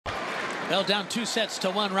Well, down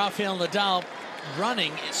 2-1. Rafael Nadal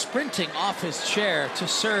running, sprinting off his chair to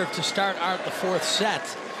serve to start out the fourth set.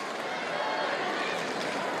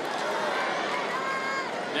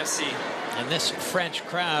 Merci. And this French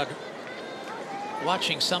crowd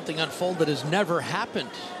watching something unfold that has never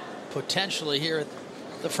happened potentially here at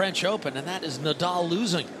the French Open, and that is Nadal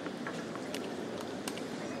losing.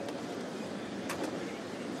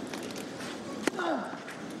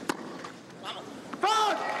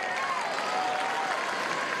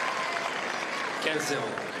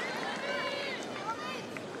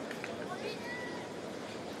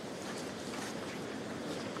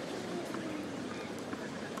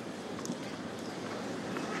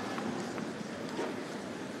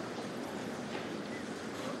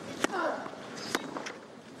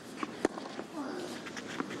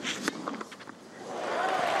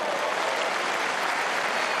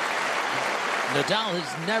 Nadal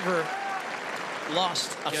has never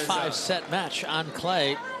lost a 5-set match on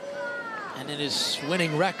clay. And in his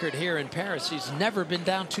winning record here in Paris, he's never been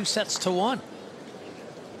down 2-1.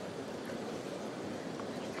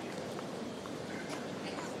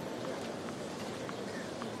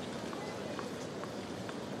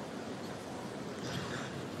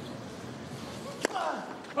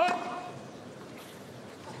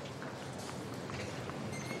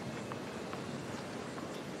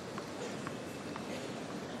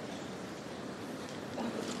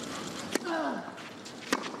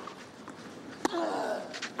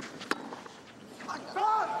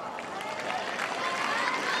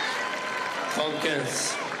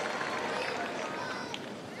 Focus.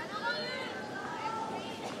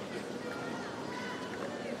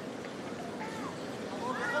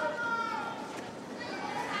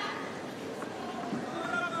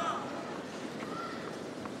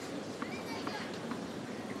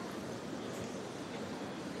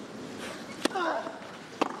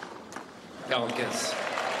 Focus.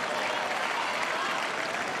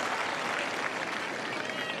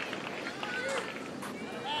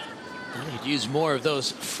 He'd use more of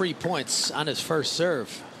those free points on his first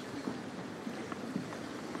serve.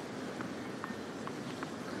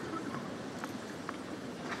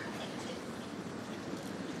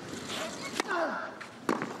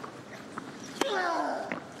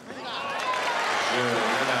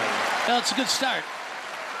 Well, it's a good start.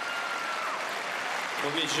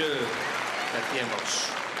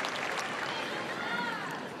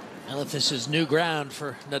 Well, if this is new ground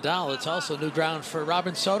for Nadal, it's also new ground for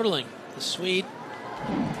Robin Soderling, the Swede,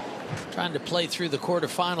 trying to play through the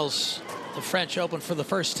quarterfinals, the French Open for the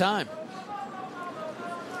first time.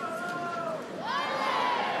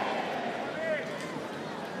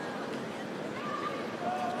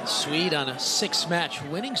 The Swede on a 6-match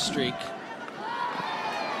winning streak.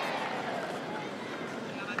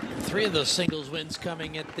 3 of those singles wins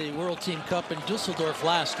coming at the World Team Cup in Dusseldorf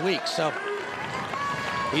last week. So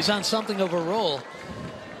he's on something of a roll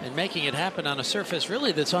and making it happen on a surface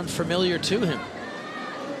really that's unfamiliar to him.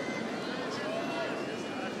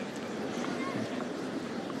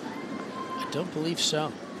 I don't believe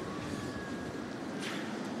so.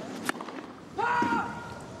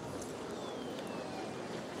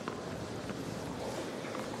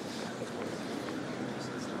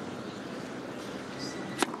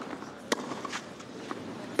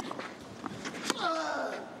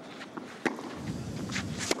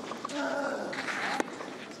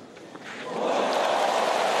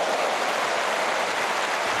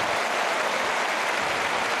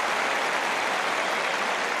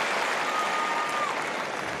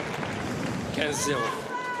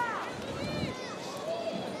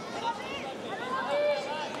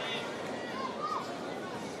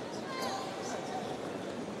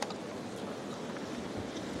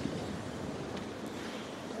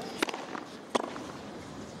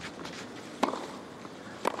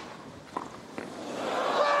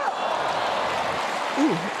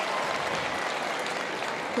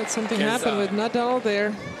 Something happened with Nadal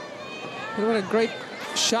there. What a great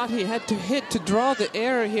shot he had to hit to draw the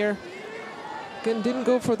error here. Again, didn't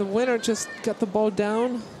go for the winner, just got the ball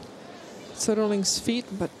down Soderling's feet,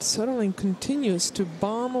 but Soderling continues to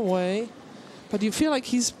bomb away. But you feel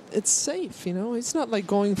like it's safe, you know? He's not like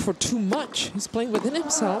going for too much. He's playing within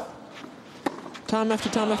himself. Time after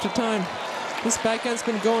time after time. This backhand's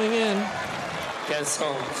been going in.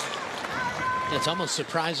 It's almost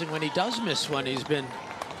surprising when he does miss one. He's been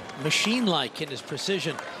machine-like in his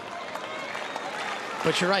precision.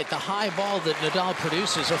 But you're right, the high ball that Nadal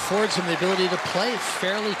produces affords him the ability to play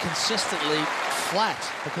fairly consistently flat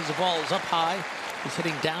because the ball is up high. He's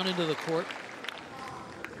hitting down into the court.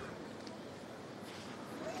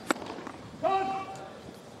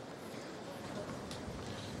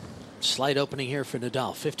 Slight opening here for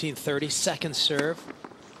Nadal. 15-30, second serve.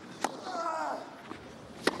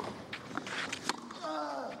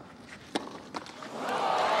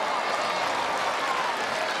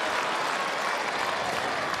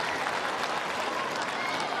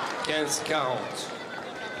 Count.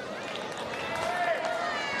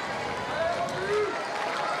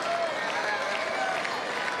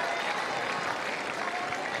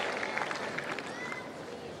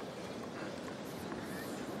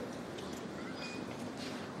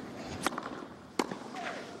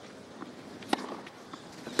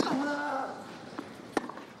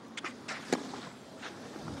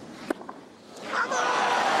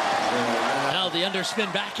 Now the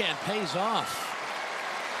underspin backhand pays off.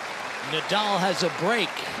 Nadal has a break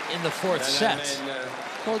in the fourth set.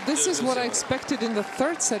 Well, this is what I expected in the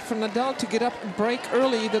third set, for Nadal to get up and break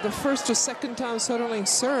early, either the first or second time Soderling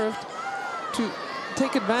served, to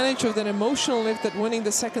take advantage of that emotional lift that winning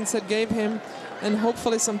the second set gave him, and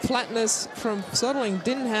hopefully some flatness from Soderling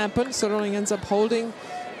didn't happen. Soderling ends up holding,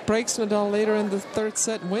 breaks Nadal later in the third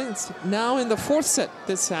set, wins. Now in the fourth set,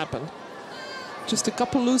 this happened. Just a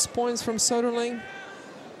couple loose points from Soderling,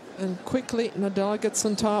 and quickly Nadal gets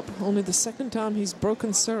on top. Only the second time he's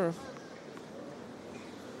broken serve.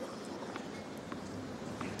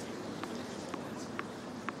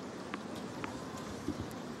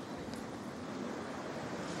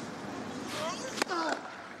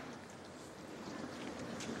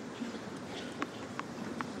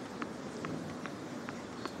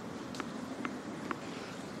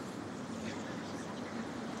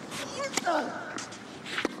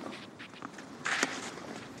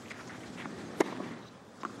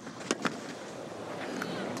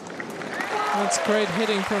 That's great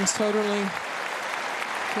hitting from Soderling.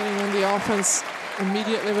 Getting on the offense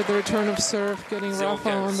immediately with the return of serve, getting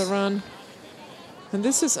Rafa on the run. And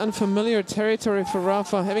this is unfamiliar territory for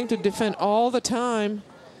Rafa, having to defend all the time,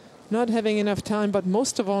 not having enough time, but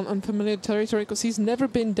most of all unfamiliar territory, because he's never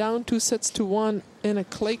been down 2-1 in a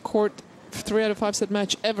clay court 3 out of 5 set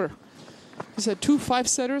match ever. He's had 2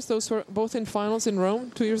 5-setters. Those were both in finals in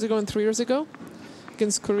Rome 2 years ago and 3 years ago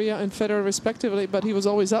against Korea and Federer respectively, but he was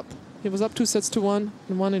always up. He was up 2-1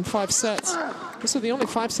 and won in 5 sets. Those are the only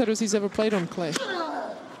 5-setters he's ever played on clay.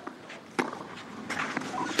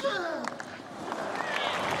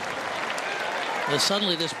 Well,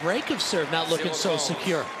 suddenly this break of serve not looking so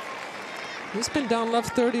secure. He's been down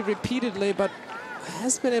left 30 repeatedly, but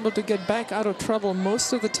has been able to get back out of trouble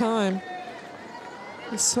most of the time.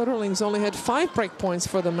 Soderling's only had 5 break points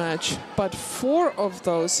for the match, but 4 of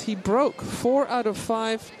those he broke. 4 out of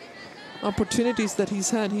 5 opportunities that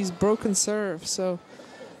he's had, he's broken serve. So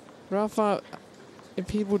Rafa,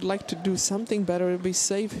 if he would like to do something better, it would be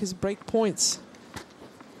save his break points.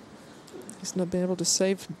 He's not been able to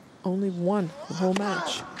save only 1 the whole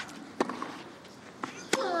match.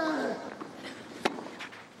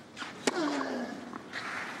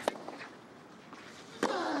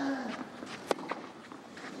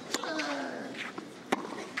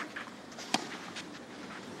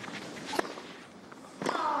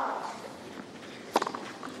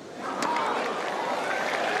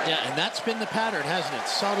 And that's been the pattern, hasn't it?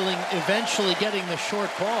 Soderling eventually getting the short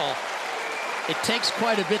ball. It takes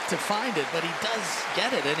quite a bit to find it, but he does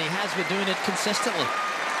get it, and he has been doing it consistently.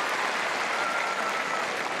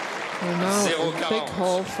 Well, now a big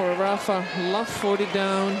hole for Rafa. Love 40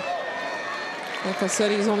 down. Like I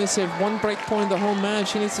said, he's only saved 1 break point the whole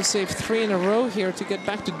match. He needs to save 3 in a row here to get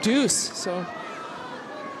back to deuce. So,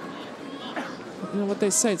 you know what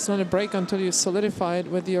they say, it's not a break until you solidify it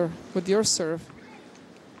with your serve.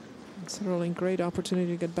 Soderling, great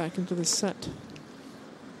opportunity to get back into the set.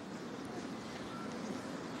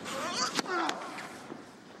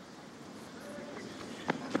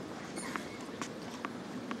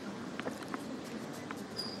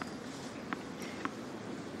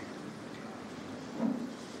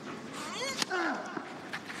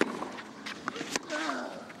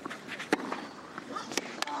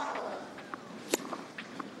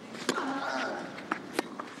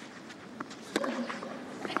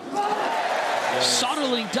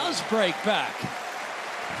 Soderling does break back.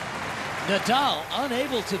 Nadal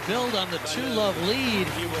unable to build on the 2-love lead.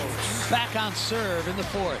 Back on serve in the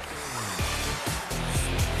fourth.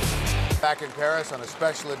 Back in Paris on a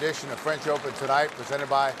special edition of French Open tonight, presented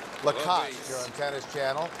by Lacoste here on Tennis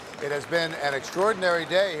Channel. It has been an extraordinary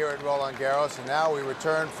day here at Roland Garros, and now we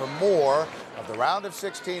return for more of the round of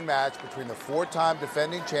 16 match between the 4-time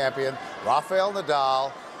defending champion Rafael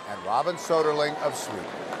Nadal and Robin Soderling of Sweden.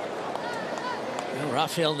 Well,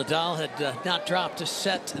 Rafael Nadal had not dropped a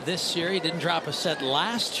set this year. He didn't drop a set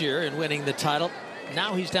last year in winning the title.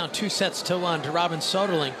 Now he's down 2-1 to Robin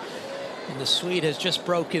Soderling. And the Swede has just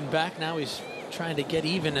broken back. Now he's trying to get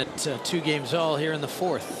even at 2 games all here in the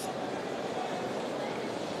 4th.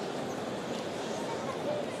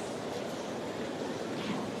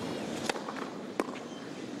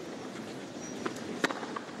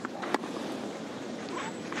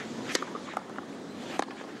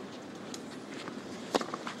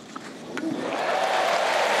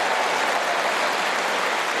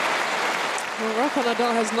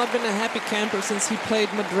 Nadal has not been a happy camper since he played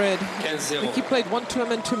Madrid. I think he played 1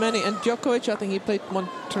 tournament too many, and Djokovic, I think he played 1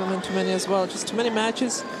 tournament too many as well. Just too many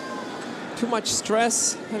matches, too much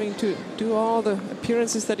stress, having to do all the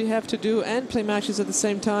appearances that you have to do and play matches at the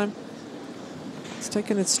same time. It's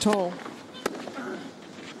taken its toll.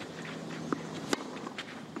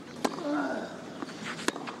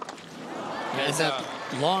 And that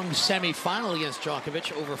long semi-final against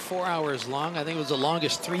Djokovic, over 4 hours long. I think it was the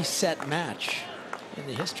longest 3-set match in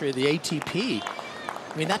the history of the ATP.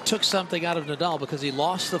 I mean, that took something out of Nadal because he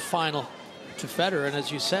lost the final to Federer, and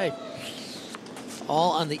as you say,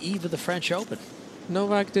 all on the eve of the French Open.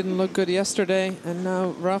 Novak didn't look good yesterday, and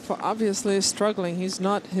now Rafa obviously is struggling. He's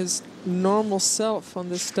not his normal self on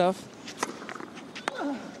this stuff.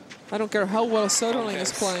 I don't care how well Soderling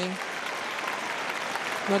is playing.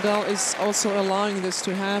 Nadal is also allowing this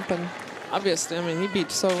to happen. Obviously, I mean, he beat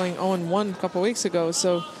Soderling 0-1 a couple weeks ago,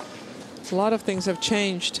 so a lot of things have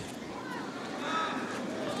changed.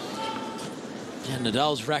 And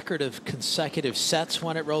Nadal's record of consecutive sets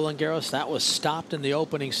won at Roland Garros, that was stopped in the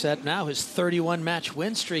opening set. Now his 31-match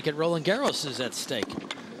win streak at Roland Garros is at stake.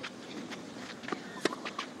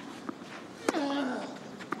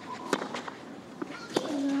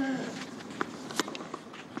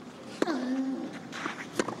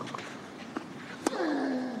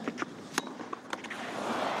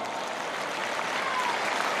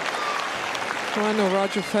 Well, I know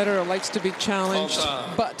Roger Federer likes to be challenged,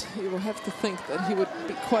 but you will have to think that he would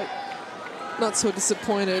be quite not so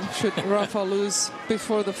disappointed should Rafa lose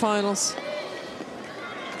before the finals.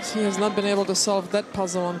 He has not been able to solve that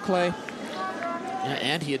puzzle on clay. Yeah,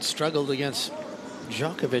 and he had struggled against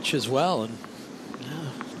Djokovic as well, and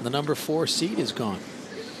the number 4 seed is gone.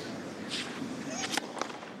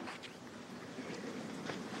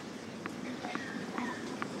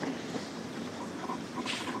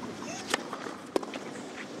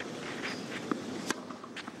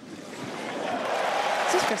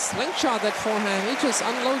 A slingshot, that forehand. He just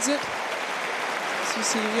unloads it. So you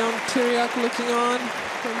see Jan Tiriac looking on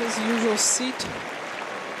from his usual seat.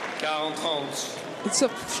 40-30. It's a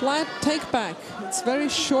flat takeback. It's very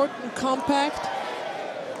short and compact.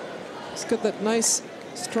 He's got that nice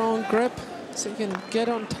strong grip so he can get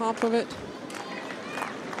on top of it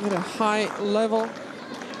at a high level,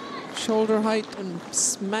 shoulder height, and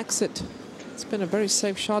smacks it. It's been a very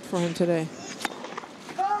safe shot for him today.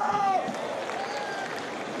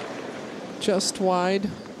 Just wide.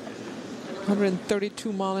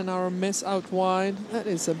 132-mile-an-hour miss out wide. That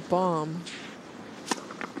is a bomb.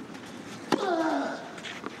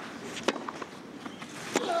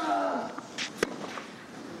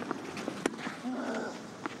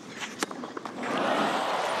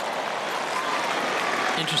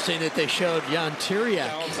 Interesting that they showed Jan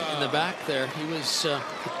Tiriac in the back there. He was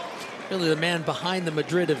really the man behind the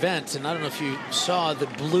Madrid event, and I don't know if you saw the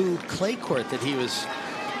blue clay court that he was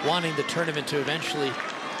wanting the tournament to eventually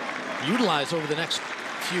utilize over the next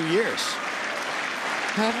few years.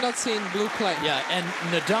 I have not seen blue clay. Yeah, and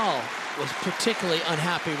Nadal was particularly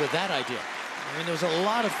unhappy with that idea. I mean, there was a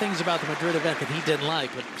lot of things about the Madrid event that he didn't like,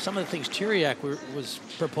 but some of the things Tiriac was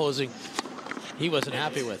proposing, he wasn't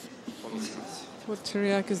happy with. Well,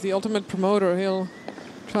 Tiriac is the ultimate promoter. He'll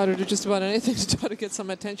try to do just about anything to try to get some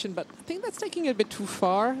attention, but I think that's taking it a bit too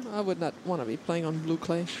far. I would not want to be playing on blue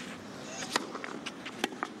clay.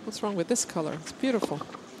 What's wrong with this color? It's beautiful.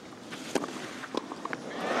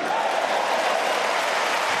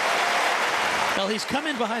 Well, he's come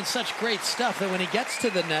in behind such great stuff that when he gets to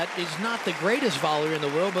the net, he's not the greatest volleyer in the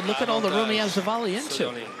world, but look at all the room he has to volley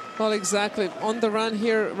into. Well, exactly. On the run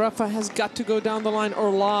here, Rafa has got to go down the line or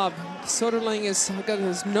lob. Soderling has got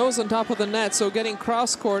his nose on top of the net, so getting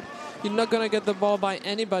cross-court, you're not going to get the ball by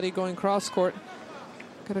anybody going cross-court.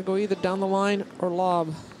 Got to go either down the line or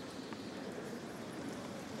lob.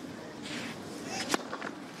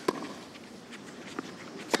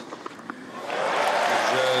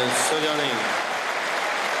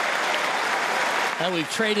 Well,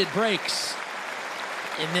 we've traded breaks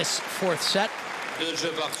in this 4th set.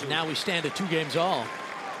 Now we stand at 2 games all.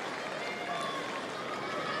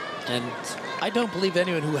 And I don't believe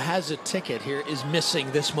anyone who has a ticket here is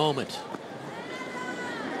missing this moment.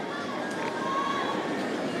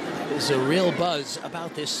 There's a real buzz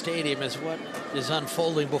about this stadium as what is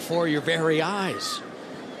unfolding before your very eyes.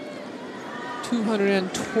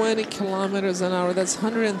 220 kilometers an hour. That's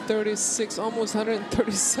 136, almost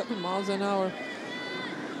 137 miles an hour.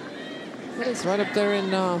 That is right up there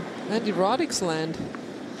in Andy Roddick's land.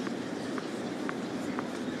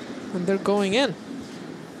 And they're going in,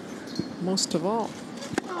 most of all.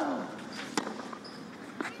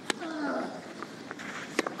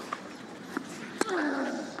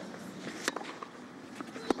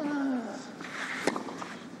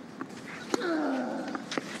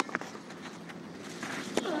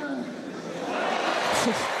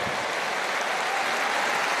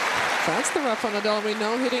 That's the Rafa Nadal we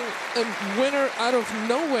know, hitting a winner out of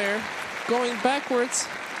nowhere, going backwards.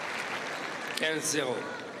 15-0.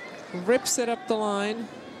 Rips it up the line.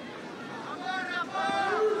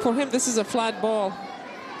 For him, this is a flat ball.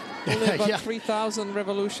 Only about Yeah. 3,000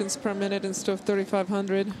 revolutions per minute instead of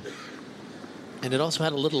 3,500. And it also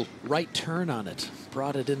had a little right turn on it.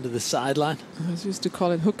 Brought it into the sideline. I used to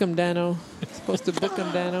call it hook 'em Dano. It's supposed to book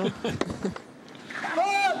 'em Dano.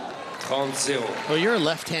 30-0. Well, you're a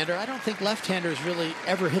left-hander. I don't think left-handers really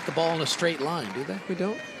ever hit the ball in a straight line, do they? We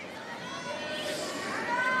don't?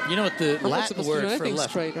 You know what the I'm not Latin supposed to do word for anything left?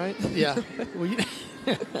 straight, right? Yeah. Well,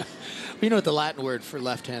 you know what the Latin word for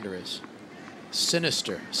left-hander is?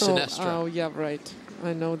 Sinister. Sinistra. Oh, yeah, right.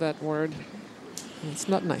 I know that word. It's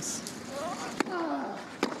not nice.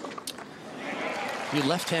 You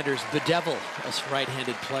left-handers bedevil us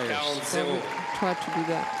right-handed players. 40-0. Try to do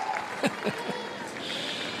that.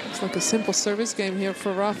 It's like a simple service game here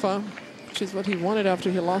for Rafa, which is what he wanted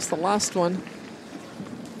after he lost the last one.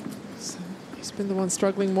 So he's been the one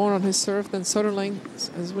struggling more on his serve than Soderling,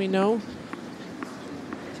 as we know.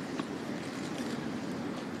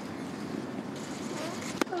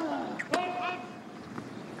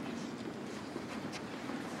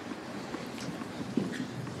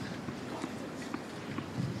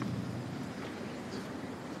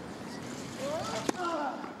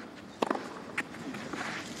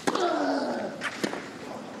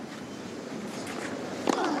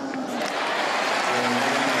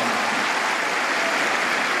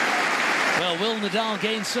 Will Nadal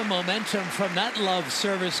gain some momentum from that love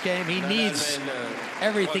service game? He needs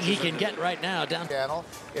everything he can get right now. Channel.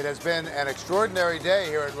 It has been an extraordinary day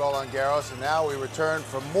here at Roland Garros, and now we return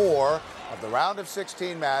for more of the round of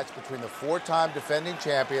 16 match between the four-time defending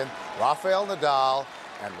champion Rafael Nadal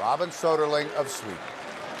and Robin Soderling of Sweden.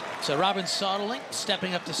 So Robin Soderling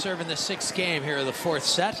stepping up to serve in the sixth game here of the fourth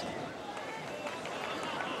set.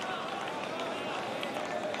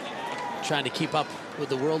 Trying to keep up with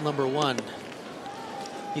the world number one.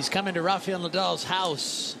 He's come into Rafael Nadal's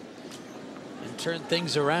house and turned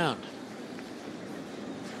things around.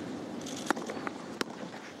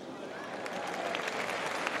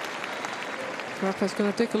 Rafa's going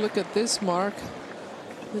to take a look at this mark.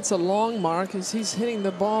 It's a long mark as he's hitting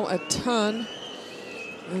the ball a ton.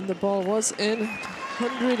 And the ball was in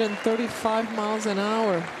 135 miles an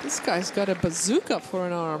hour. This guy's got a bazooka for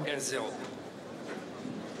an arm. 15-0.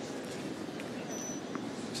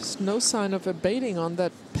 Just no sign of abating on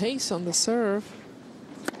that pace on the serve.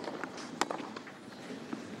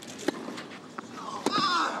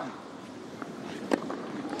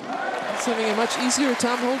 He's having a much easier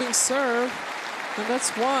time holding serve. And that's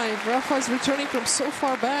why Rafa's returning from so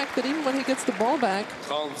far back that even when he gets the ball back,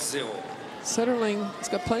 30-0. Soderling has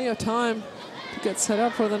got plenty of time to get set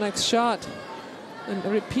up for the next shot. And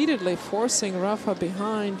repeatedly forcing Rafa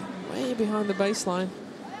behind, way behind the baseline.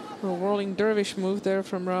 A whirling dervish move there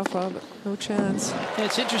from Rafa, but no chance. Yeah,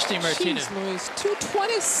 it's interesting, Martina. Jeez Louise,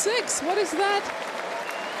 226, what is that?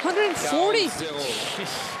 140.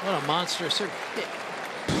 40-0. What a monster serve.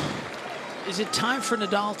 Is it time for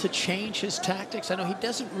Nadal to change his tactics? I know he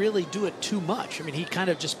doesn't really do it too much. I mean, he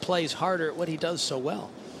kind of just plays harder at what he does so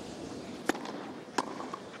well.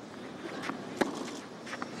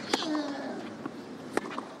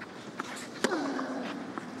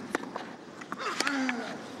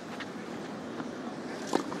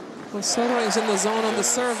 Well, Soderling's in the zone on the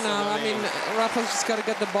serve now. I mean, Rafa's just got to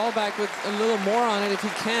get the ball back with a little more on it if he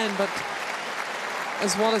can, but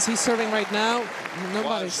as well as he's serving right now,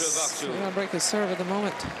 nobody's going to break his serve at the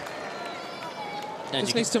moment. And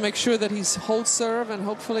Just needs to make sure that he's hold serve and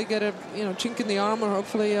hopefully get a chink in the arm, or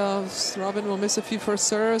hopefully Robin will miss a few first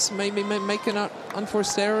serves, maybe make an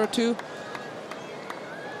unforced error or two.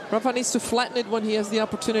 Rafa needs to flatten it when he has the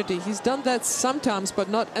opportunity. He's done that sometimes, but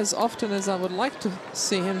not as often as I would like to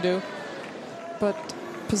see him do. But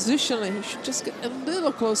positionally, he should just get a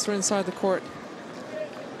little closer inside the court.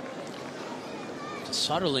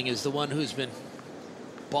 Soderling is the one who's been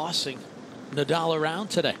bossing Nadal around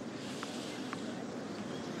today.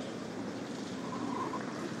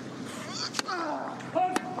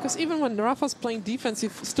 Because even when Rafa's playing defense, you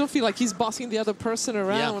still feel like he's bossing the other person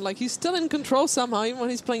around. Yeah. Like he's still in control somehow, even when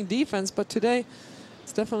he's playing defense. But today,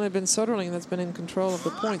 it's definitely been Soderling that's been in control of the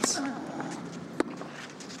points.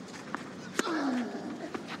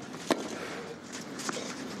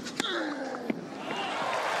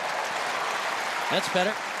 That's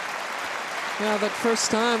better. Yeah, that first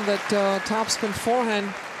time that topspin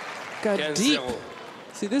forehand got deep. 15-0.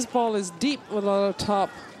 See, this ball is deep with a lot of top,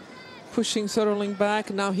 pushing Soderling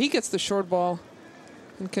back. Now he gets the short ball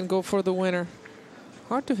and can go for the winner.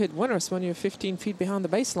 Hard to hit winners when you're 15 feet behind the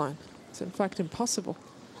baseline. It's in fact impossible.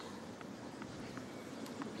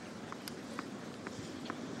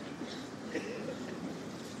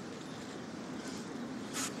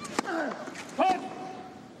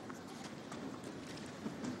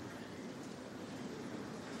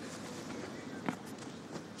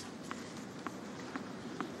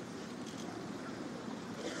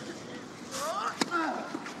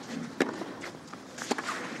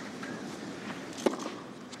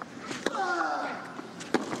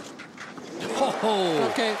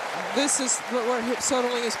 Oh, Okay, this is where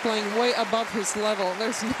Soderling is playing way above his level.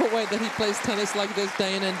 There's no way that he plays tennis like this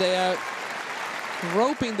day in and day out.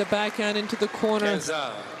 Roping the backhand into the corner.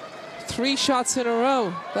 15-0. 3 shots in a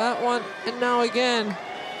row. That one, and now again.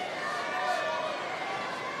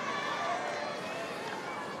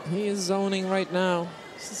 He is zoning right now.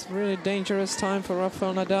 This is really dangerous time for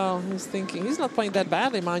Rafael Nadal. He's thinking, he's not playing that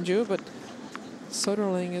badly, mind you, but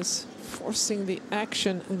Soderling is forcing the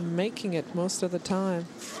action and making it most of the time.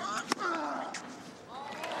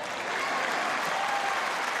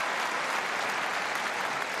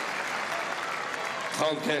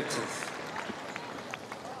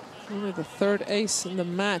 Only the 3rd ace in the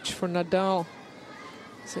match for Nadal.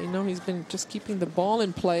 So you know he's been just keeping the ball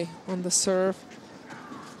in play on the serve.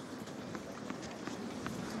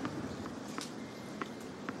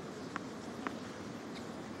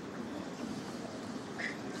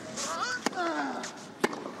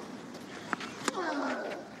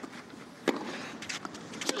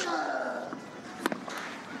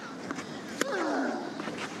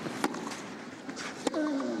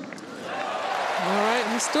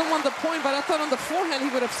 Still won the point, but I thought on the forehand he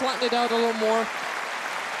would have flattened it out a little more.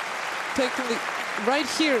 Taking the right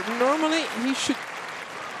here. Normally he should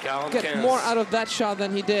get more out of that shot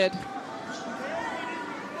than he did.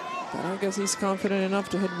 But I guess he's confident enough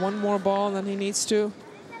to hit one more ball than he needs to.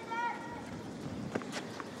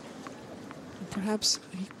 Perhaps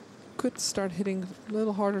he could start hitting a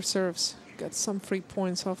little harder serves. Get some free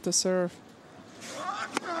points off the serve.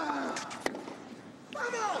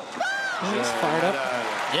 Oh, he's fired up.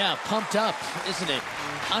 yeah, pumped up, isn't it?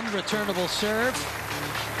 Unreturnable serve.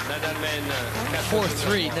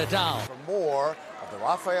 4-3, Nadal. For more of the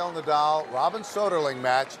Rafael Nadal, Robin Soderling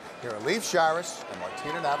match, here are Leif Shiras and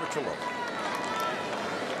Martina Navratilova.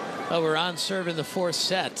 Well, we're on serve in the 4th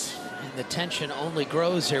set, and the tension only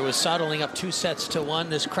grows here with Soderling up 2-1.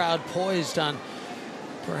 This crowd poised on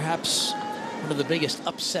perhaps one of the biggest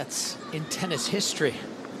upsets in tennis history.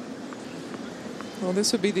 Well,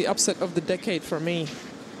 this would be the upset of the decade for me.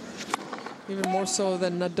 Even more so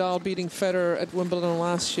than Nadal beating Federer at Wimbledon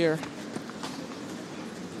last year.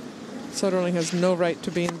 Soderling has no right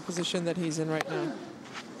to be in the position that he's in right now.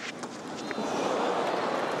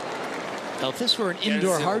 Now, if this were an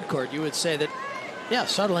indoor hard court, you would say that, yeah,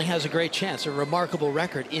 Soderling has a great chance, a remarkable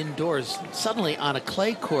record indoors. Suddenly on a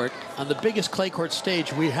clay court, on the biggest clay court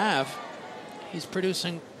stage we have, he's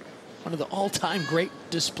producing one of the all-time great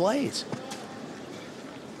displays.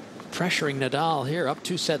 Pressuring Nadal here, up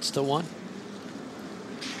 2-1.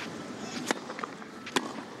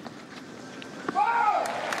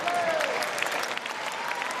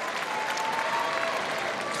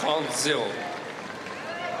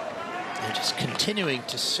 And just continuing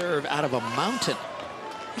to serve out of a mountain.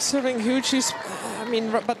 He's serving huge.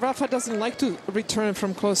 But Rafa doesn't like to return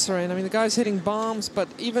from closer in. I mean, the guy's hitting bombs, but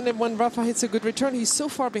even when Rafa hits a good return, he's so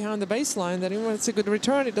far behind the baseline that even when it's a good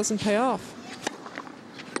return, it doesn't pay off.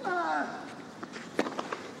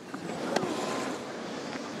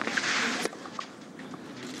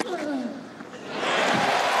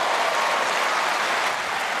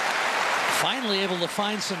 Finally able to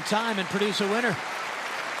find some time and produce a winner.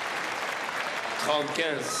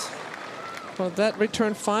 35. Well, that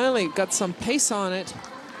return finally got some pace on it.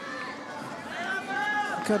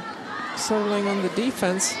 Got Soderling on the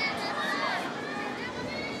defense.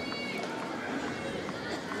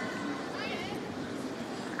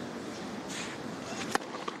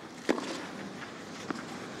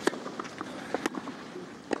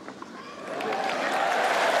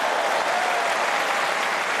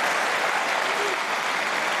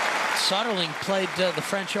 Soderling played the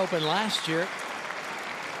French Open last year.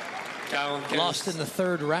 45. Lost in the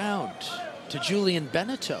third round to Julien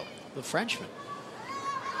Benneteau, the Frenchman.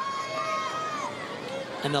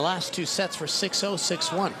 And the last two sets were 6-0,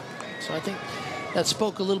 6-1. So I think that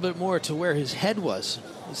spoke a little bit more to where his head was.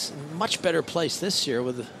 He's in a much better place this year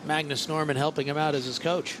with Magnus Norman helping him out as his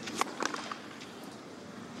coach.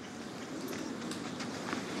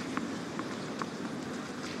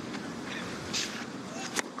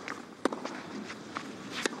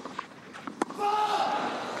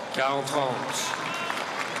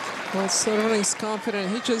 Well, Soderling's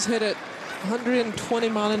confident. He just hit it 120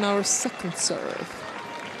 mile an hour second serve.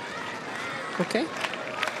 Okay.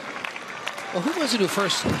 Well, who was it who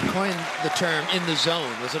first coined the term "in the zone"?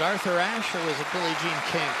 Was it Arthur Ashe or was it Billie Jean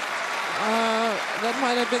King? That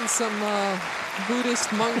might have been some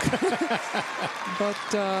Buddhist monk, but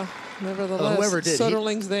nevertheless, well, whoever did,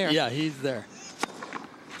 Soderling's there. Yeah, he's there.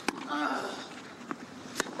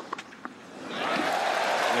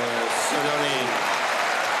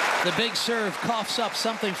 The big serve coughs up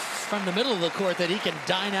something from the middle of the court that he can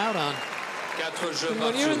dine out on. And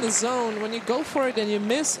when you're in the zone, when you go for it and you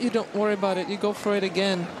miss, you don't worry about it. You go for it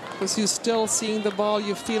again because you're still seeing the ball,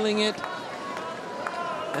 you're feeling it,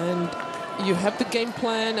 and you have the game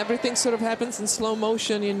plan. Everything sort of happens in slow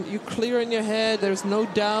motion. You clear in your head. There's no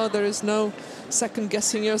doubt. There is no second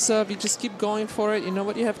guessing yourself. You just keep going for it. You know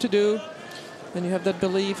what you have to do, and you have that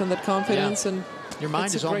belief and that confidence. Yeah. And your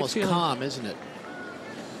mind is almost calm, isn't it?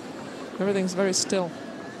 Everything's very still.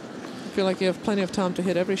 You feel like you have plenty of time to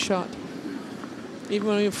hit every shot. Even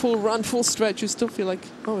when you're full run, full stretch, you still feel like,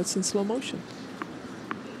 oh, it's in slow motion.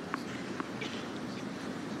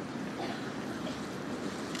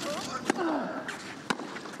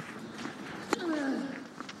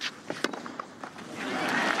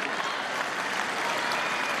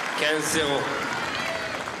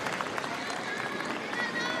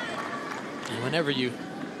 And whenever you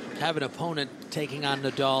have an opponent taking on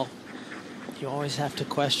Nadal, you always have to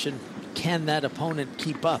question, can that opponent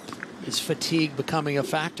keep up? Is fatigue becoming a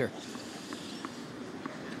factor?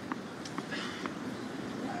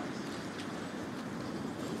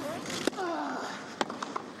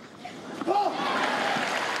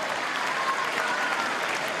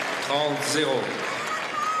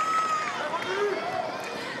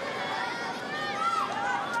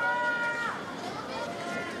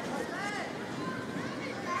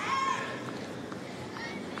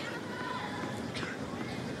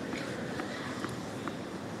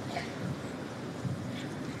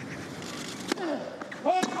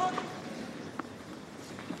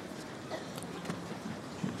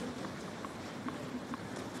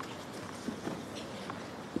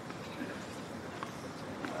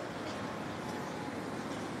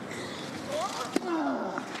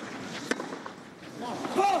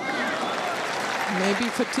 Maybe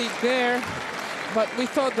fatigue there, but we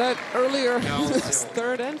thought that earlier in this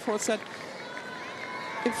third and fourth set.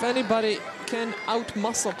 If anybody can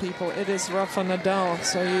out-muscle people, it is Rafa Nadal.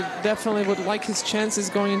 So you definitely would like his chances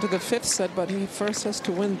going into the fifth set, but he first has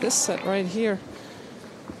to win this set right here.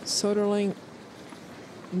 Soderling,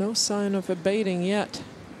 no sign of abating yet.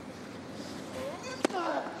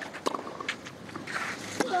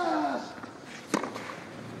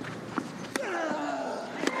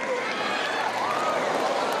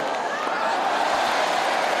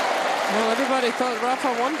 Everybody thought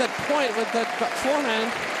Rafa won that point with that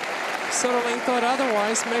forehand. Soderling thought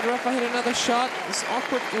otherwise. Made Rafa hit another shot. This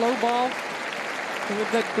awkward low ball. And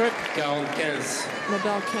with that grip, 45.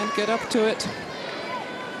 Nadal can't get up to it.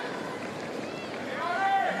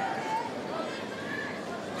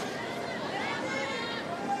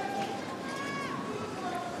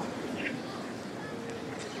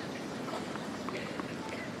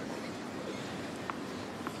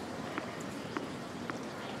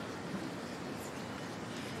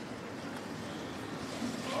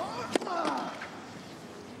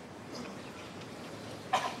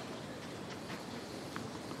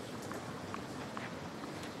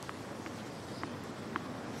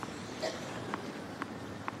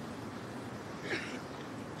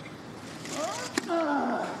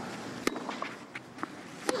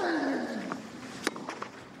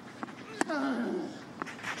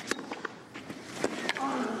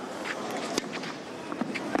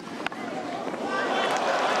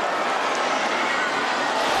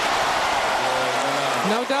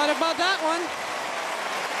 No doubt about that one.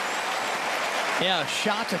 Yeah,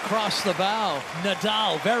 shot across the bow.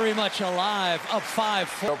 Nadal very much alive, up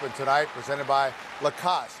 5-4. Open tonight, presented by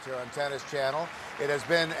Lacoste here on Tennis Channel. It has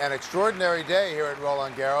been an extraordinary day here at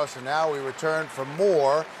Roland Garros, and now we return for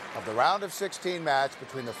more of the round of 16 match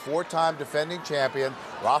between the four-time defending champion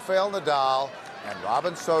Rafael Nadal and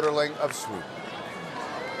Robin Soderling of Sweden.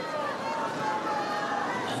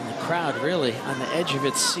 And the crowd really on the edge of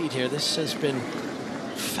its seat here. This has been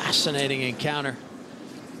a fascinating encounter.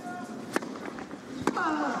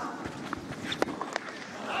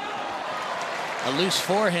 A loose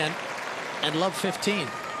forehand and love 15.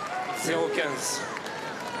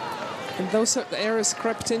 0-15. And those errors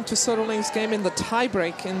crept into Soderling's game in the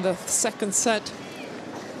tiebreak in the second set.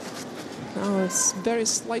 Now it's very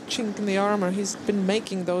slight chink in the armor. He's been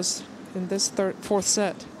making those in this fourth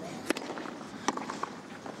set.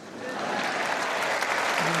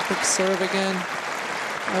 And big serve again,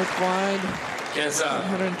 out wide.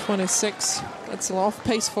 126. That's a lot off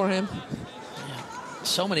pace for him.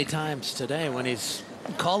 So many times today when he's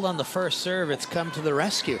called on the first serve, it's come to the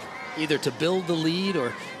rescue, either to build the lead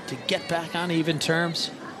or to get back on even terms.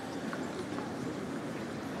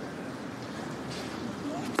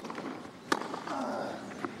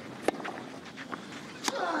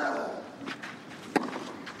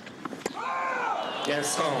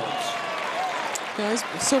 Yes, Yeah,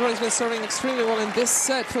 Soderling's been serving extremely well in this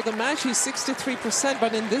set. For the match, he's 63%,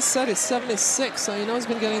 but in this set, he's 76. So you know he's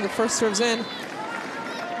been getting the first serves in.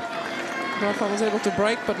 Rafa was able to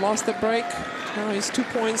break, but lost the break. Now he's 2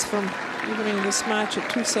 points from evening this match at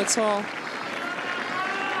 2 sets all.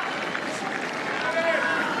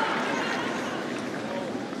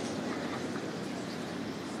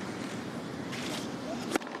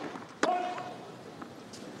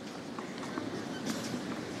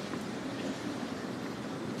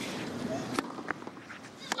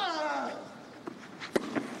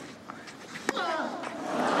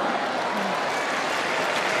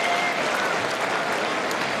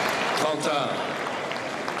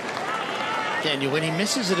 And when he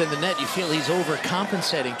misses it in the net, you feel he's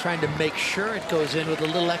overcompensating, trying to make sure it goes in with a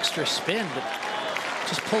little extra spin, but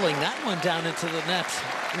just pulling that one down into the net.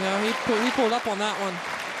 Yeah, he pulled up on that one.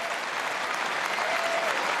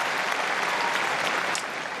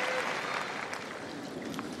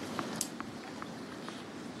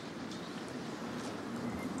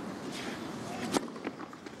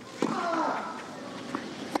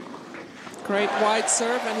 Great wide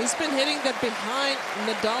serve, and he's been hitting that behind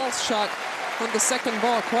Nadal's shot on the second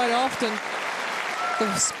ball quite often.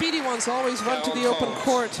 The speedy ones always run to the open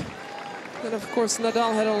court. And of course,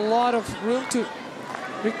 Nadal had a lot of room to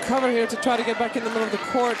recover here to try to get back in the middle of the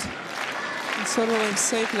court. And Soderling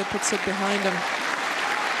safely puts it behind him.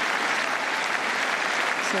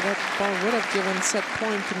 So that ball would have given set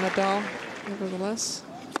point to Nadal, nevertheless.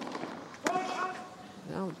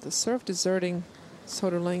 Now the serve deserting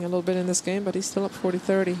Soderling a little bit in this game, but he's still up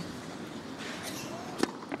 40-30.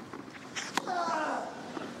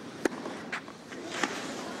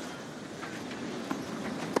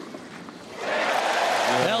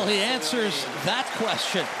 Well, he answers that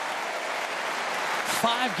question.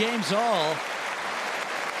 5 games all.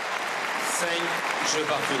 5 jeux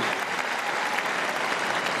partout.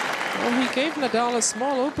 Well, he gave Nadal a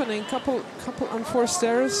small opening, couple unforced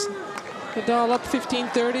errors. Nadal up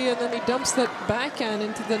 15-30, and then he dumps that backhand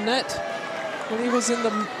into the net when he was in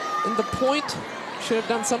the point. Should have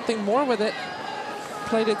done something more with it.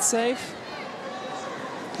 Played it safe,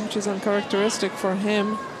 which is uncharacteristic for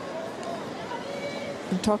him.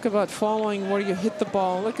 And talk about following where you hit the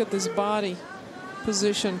ball. Look at this body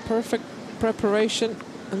position, perfect preparation,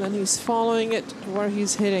 and then he's following it where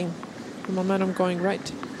he's hitting. The momentum going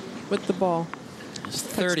right with the ball. His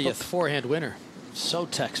 30th forehand winner. So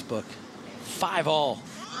textbook. 5 all.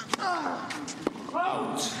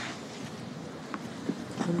 Out.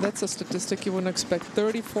 And that's a statistic you wouldn't expect.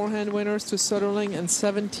 30 forehand winners to Soderling and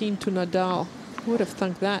 17 to Nadal. Who would have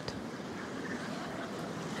thunk that?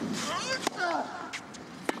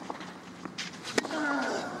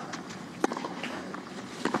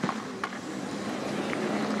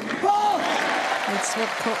 That's what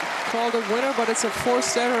called a winner, but it's a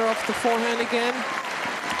forced error off the forehand again.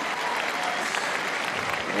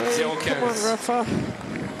 Hey, come on, Rafa.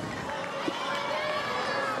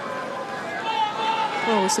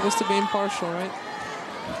 Oh, we're supposed to be impartial, right?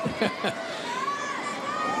 We'll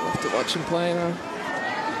have to watch him play now.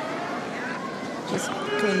 Just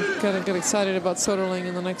kind of get excited about Soderling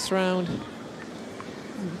in the next round.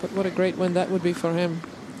 But what a great win that would be for him.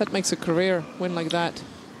 That makes a career win like that.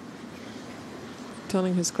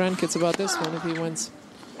 Telling his grandkids about this one if he wins.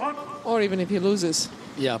 Or even if he loses.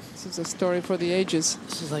 Yeah. This is a story for the ages.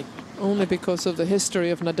 This is like only because of the history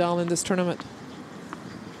of Nadal in this tournament.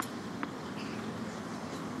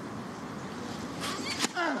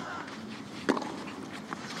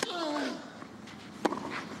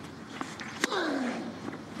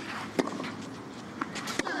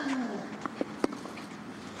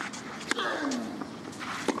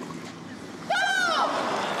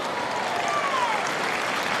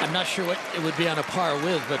 I'm not sure what it would be on a par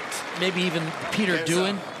with, but maybe even Peter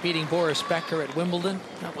Doohan beating Boris Becker at Wimbledon.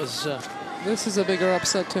 That was... This is a bigger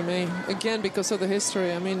upset to me. Again, because of the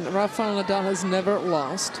history. I mean, Rafael Nadal has never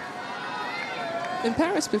lost in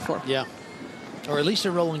Paris before. Yeah. Or at least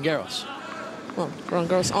at Roland Garros. Well,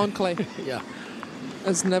 Roland Garros on clay. Yeah.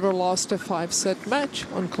 Has never lost a 5-set match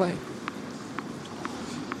on clay.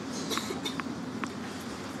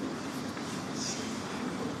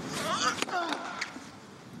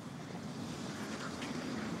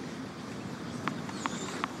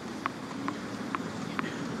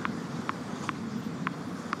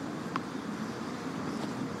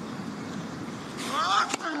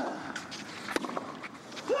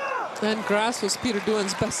 And grass was Peter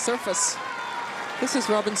Doohan's best surface. This is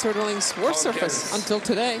Robin Soderling's worst surface until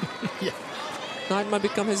today. Yeah. Now it might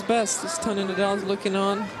become his best. This Tony Nadal's looking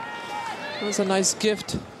on. It was a nice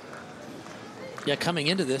gift. Yeah, coming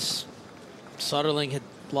into this, Soderling had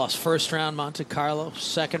lost first round Monte Carlo,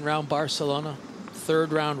 second round Barcelona,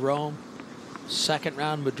 third round Rome, second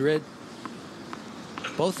round Madrid.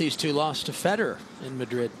 Both these two lost to Federer in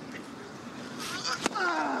Madrid.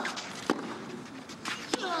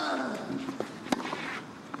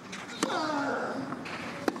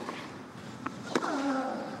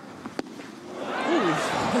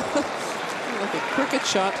 Like a cricket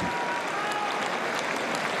shot.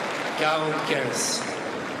 45.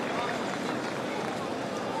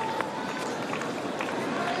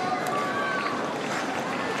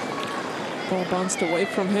 Ball bounced away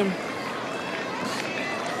from him.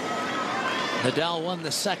 Nadal won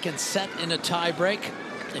the second set in a tie break.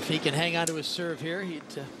 If he can hang on to his serve here, he'd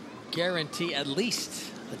guarantee at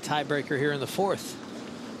least a tiebreaker here in the fourth.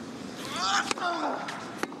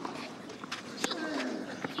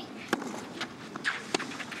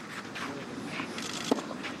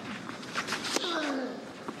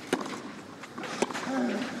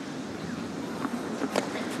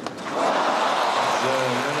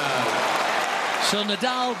 So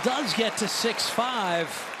Nadal does get to 6-5.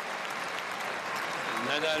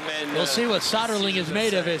 We'll see what Soderling is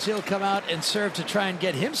made of as he'll come out and serve to try and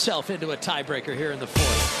get himself into a tiebreaker here in the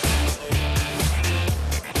fourth.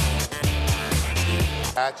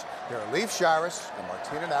 Match here are Leif Shiras and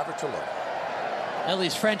Martina Navratilova. Well,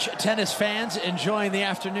 these French tennis fans enjoying the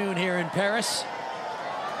afternoon here in Paris.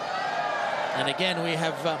 And again, we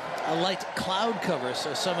have a light cloud cover,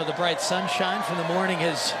 so some of the bright sunshine from the morning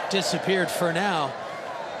has disappeared for now.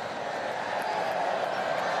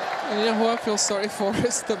 And you know who I feel sorry for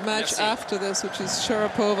is the match after this, which is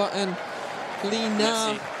Sharapova and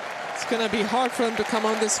Lina. It's going to be hard for them to come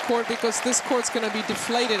on this court because this court's going to be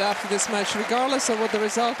deflated after this match. Regardless of what the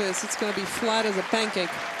result is, it's going to be flat as a pancake,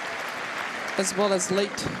 as well as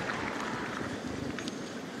late.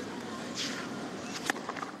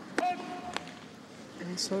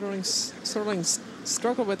 And Soderling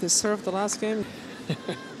struggled with his serve the last game.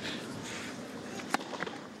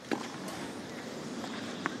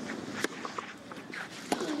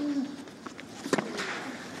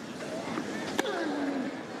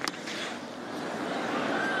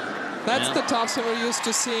 That's the topspin we're used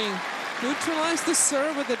to seeing. Neutralize the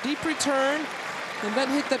serve with a deep return and then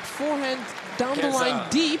hit that forehand down the line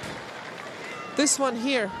deep. This one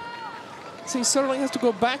here. See, Soderling has to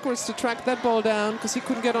go backwards to track that ball down because he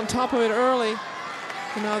couldn't get on top of it early.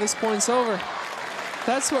 And now this point's over.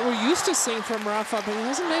 That's what we're used to seeing from Rafa, but he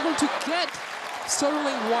hasn't been able to get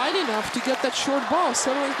Soderling wide enough to get that short ball.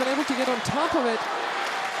 Soderling's been able to get on top of it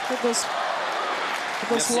with those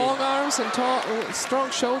long arms and tall,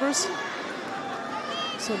 strong shoulders.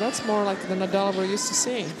 So that's more like the Nadal we're used to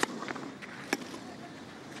seeing.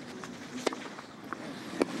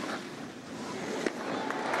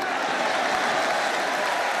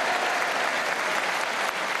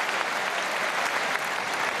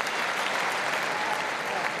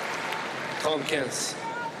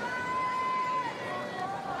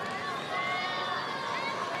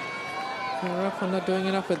 Rafa not doing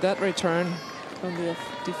enough with that return. On the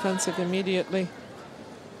defensive immediately.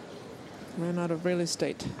 Ran out of real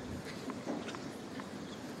estate.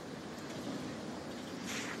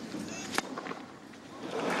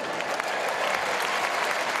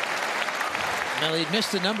 Well, he'd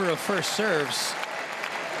missed a number of first serves.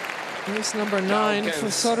 Here's number 9 for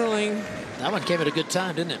Soderling. That one came at a good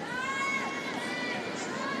time, didn't it?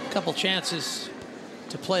 couple chances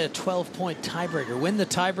to play a 12-point tiebreaker. Win the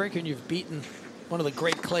tiebreaker and you've beaten one of the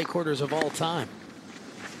great clay quarters of all time.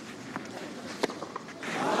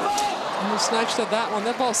 And he snatched at that one.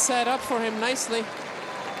 That ball set up for him nicely.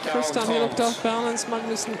 First time he looked off balance.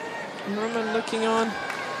 Magnus Norman looking on.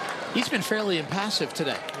 He's been fairly impassive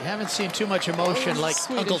today. You haven't seen too much emotion like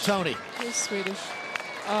Swedish. Uncle Tony. He's Swedish.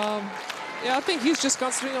 Yeah, I think he's just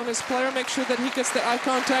concentrating on his player, make sure that he gets the eye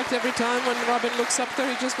contact every time when Robin looks up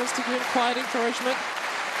there. He just wants to give him quiet encouragement.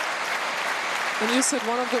 And you said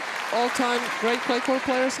one of the all-time great clay court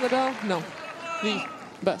players, Nadal? No, the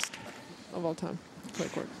best of all time clay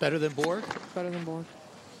court. Better than Borg? Better than Borg.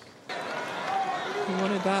 He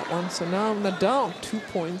wanted that one. So now Nadal 2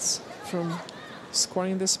 points from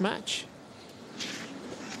scoring this match.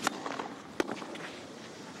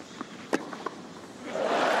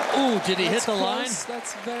 Ooh, did he hit the close. line?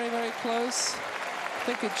 That's very, very close. I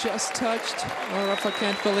think it just touched. Oh, Rafa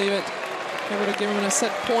can't believe it. They would have given him a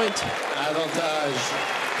set point.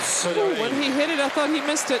 Avantage. Ooh, when he hit it, I thought he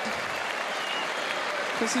missed it.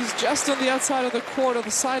 Because he's just on the outside of the court, of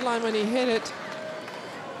the sideline when he hit it.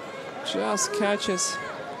 Just catches.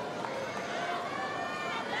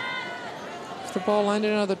 If the ball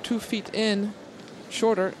landed another 2 feet in,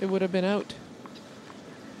 shorter, it would have been out.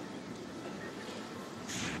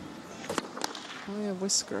 Oh yeah,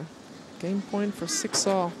 whisker. Game point for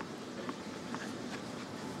 6-all.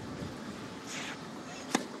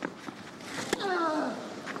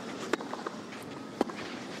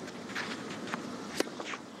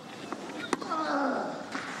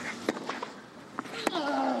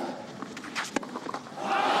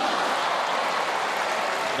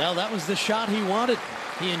 Well, that was the shot he wanted.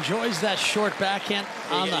 He enjoys that short backhand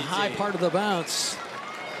on the high part of the bounce.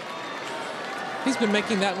 He's been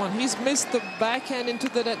making that one. He's missed the backhand into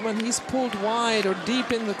the net when he's pulled wide or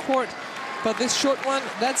deep in the court. But this short one,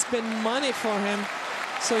 that's been money for him.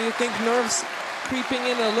 So you think nerves creeping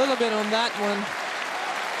in a little bit on that one.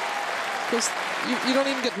 Because you don't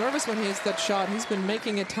even get nervous when he hits that shot. He's been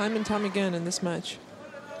making it time and time again in this match.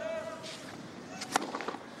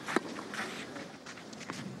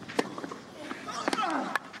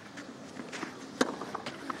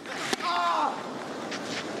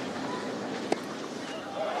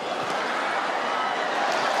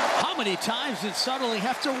 How many times did Soderling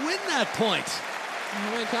have to win that point?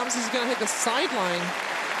 How many times he's going to hit the sideline?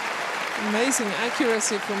 Amazing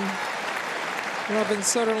accuracy from Robin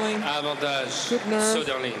Soderling. Avantage. Good nerve.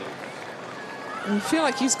 Soderling. And you feel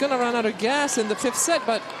like he's going to run out of gas in the 5th set,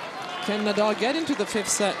 but can Nadal get into the 5th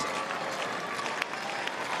set?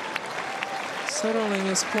 Soderling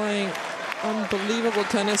is playing unbelievable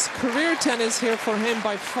tennis. Career tennis here for him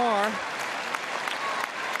by far.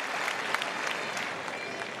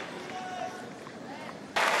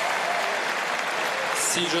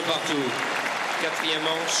 Jeux partout. Quatrième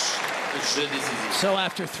manche, jeu décisif. So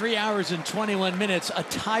after 3 hours and 21 minutes, a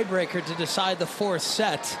tiebreaker to decide the 4th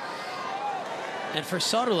set. And for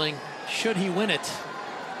Soderling, should he win it,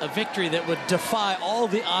 a victory that would defy all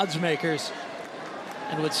the odds makers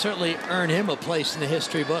and would certainly earn him a place in the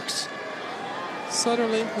history books.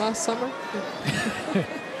 Soderling last summer.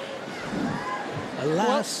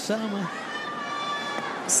 Summer.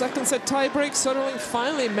 Second set tiebreak. Soderling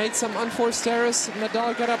finally made some unforced errors.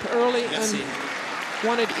 Nadal got up early and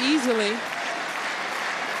won it easily.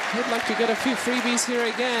 He'd like to get a few freebies here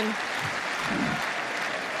again.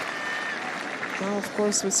 Now, of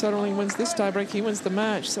course, with Soderling wins this tiebreak, he wins the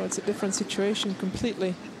match, so it's a different situation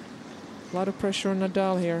completely. A lot of pressure on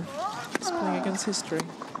Nadal here. He's playing against history.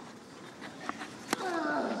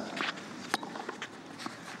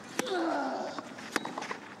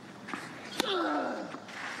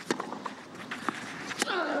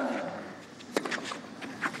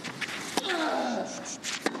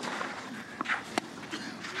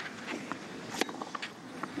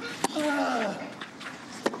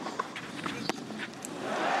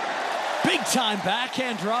 Time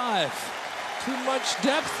backhand drive. Too much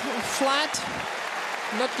depth, flat,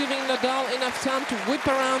 not giving Nadal enough time to whip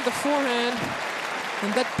around the forehand.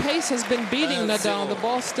 And that pace has been beating Nadal. The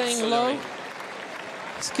ball staying low.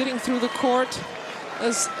 He's getting through the court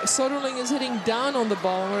as Soderling is hitting down on the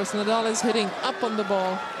ball, whereas Nadal is hitting up on the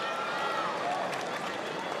ball.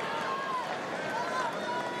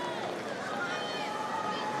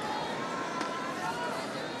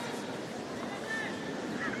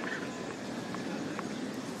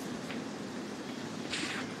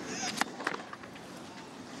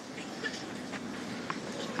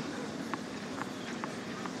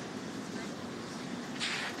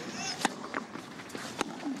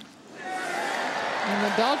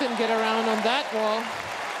 Nadal didn't get around on that wall.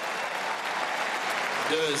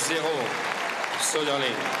 2-0.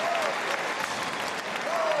 Soderling.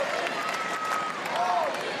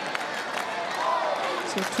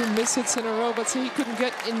 So 2 miss hits in a row, but see, he couldn't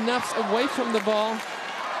get enough away from the ball.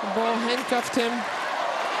 The ball handcuffed him,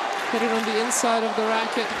 hit it on the inside of the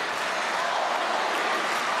racket.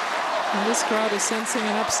 And this crowd is sensing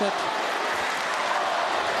an upset.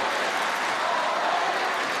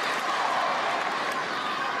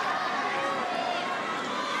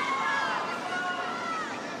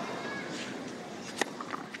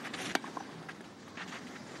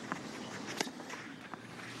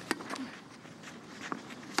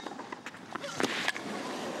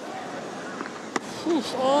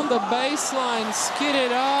 On the baseline, skid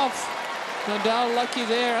it off. Nadal lucky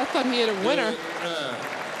there. I thought he had a winner.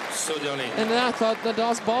 And then I thought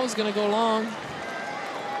Nadal's ball was going to go long.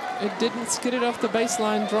 It didn't, skid it off the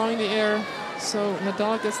baseline, drawing the air. So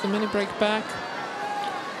Nadal gets the mini break back.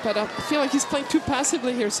 But I feel like he's playing too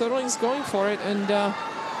passively here. Soderling's going for it, and I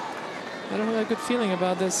don't have a good feeling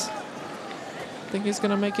about this. I think he's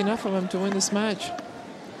going to make enough of him to win this match.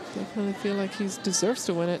 Definitely feel like he deserves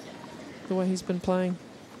to win it, the way he's been playing.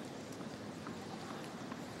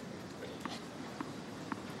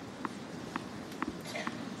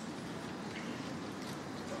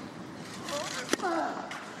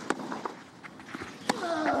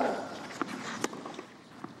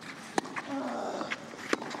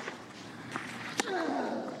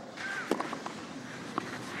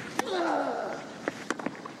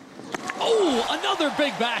 Another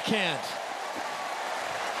big backhand.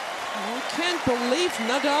 I can't believe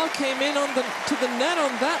Nadal came in to the net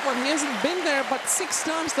on that one. He hasn't been there but 6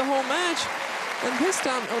 times the whole match. And this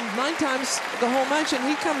time, 9 times the whole match. And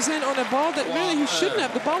he comes in on a ball that really he shouldn't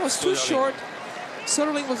have. The ball was too short.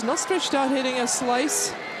 Soderling was not stretched out hitting a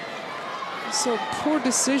slice. So poor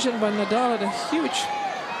decision by Nadal at a huge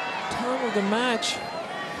time of the match.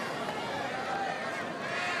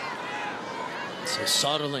 So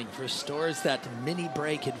Soderling restores that mini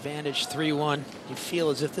break advantage 3-1. You feel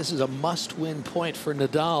as if this is a must-win point for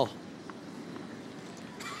Nadal.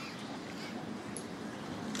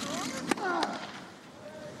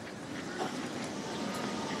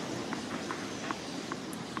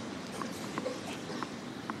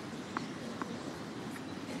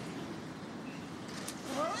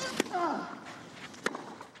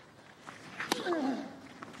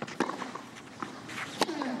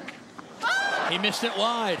 He missed it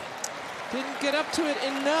wide. Didn't get up to it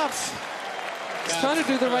enough. He's trying to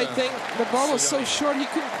do the right thing. The ball was so short he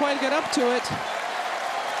couldn't quite get up to it.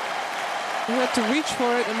 He had to reach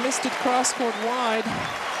for it and missed it cross-court wide.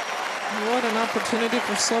 What an opportunity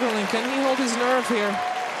for Soderling. Can he hold his nerve here?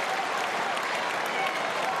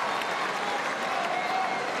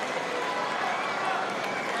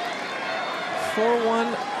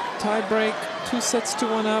 (4-1) tie break, 2 sets to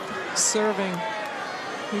 1 up, serving.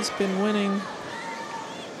 He's been winning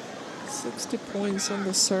 60 points on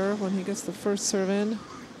the serve when he gets the first serve in.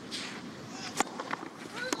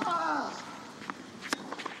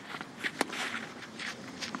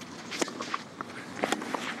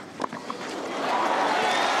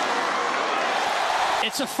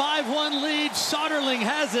 It's a 5-1 lead. Soderling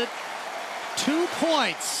has it. 2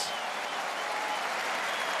 points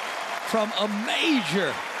from a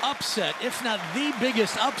major upset, if not the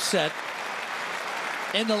biggest upset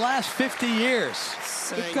in the last 50 years.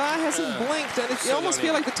 The guy hasn't blinked, and you almost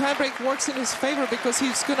feel like the tiebreak works in his favor because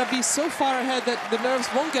he's going to be so far ahead that the nerves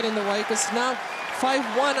won't get in the way. Because now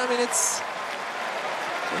 5-1, I mean, it's...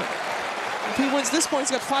 If he wins this point,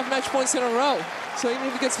 he's got 5 match points in a row. So even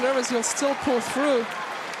if he gets nervous, he'll still pull through.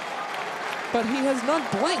 But he has not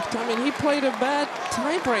blinked. I mean, he played a bad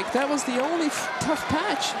tiebreak. That was the only tough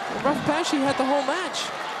patch, rough patch he had the whole match.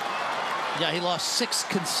 Yeah, he lost 6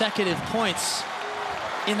 consecutive points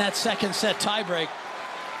in that second set tiebreak.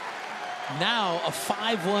 Now a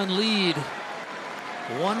 5-1 lead.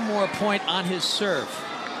 1 more point on his serve.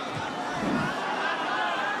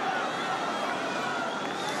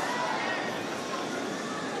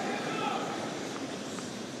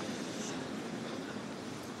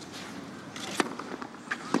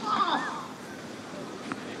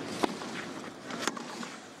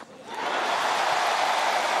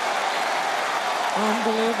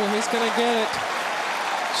 Unbelievable, he's gonna get it.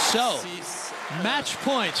 So, match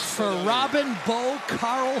points for Robin Bo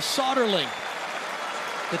Karl Soderling.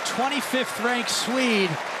 The 25th ranked Swede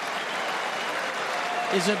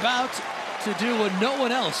is about to do what no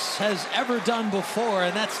one else has ever done before,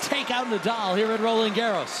 and that's take out Nadal here at Roland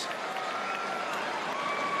Garros.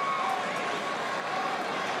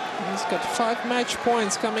 He's got 5 match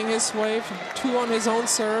points coming his way, 2 on his own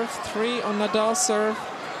serve, 3 on Nadal's serve.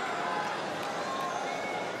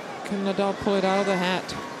 Can Nadal pull it out of the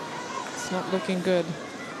hat? It's not looking good.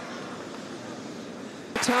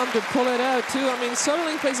 Time to pull it out too. I mean,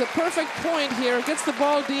 Soderling plays a perfect point here. Gets the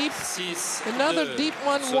ball deep. Another deep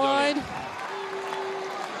one wide.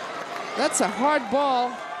 That's a hard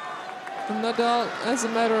ball. And Nadal, as a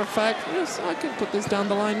matter of fact, yes, I can put this down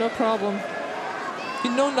the line, no problem.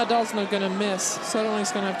 You know Nadal's not going to miss.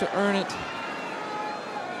 Soderling's going to have to earn it.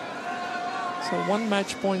 So 1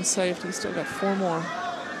 match point saved. He's still got 4 more.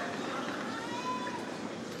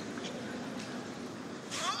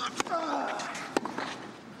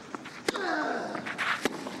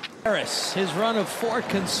 Garros, his run of 4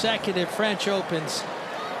 consecutive French Opens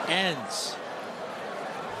ends.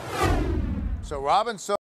 So Robin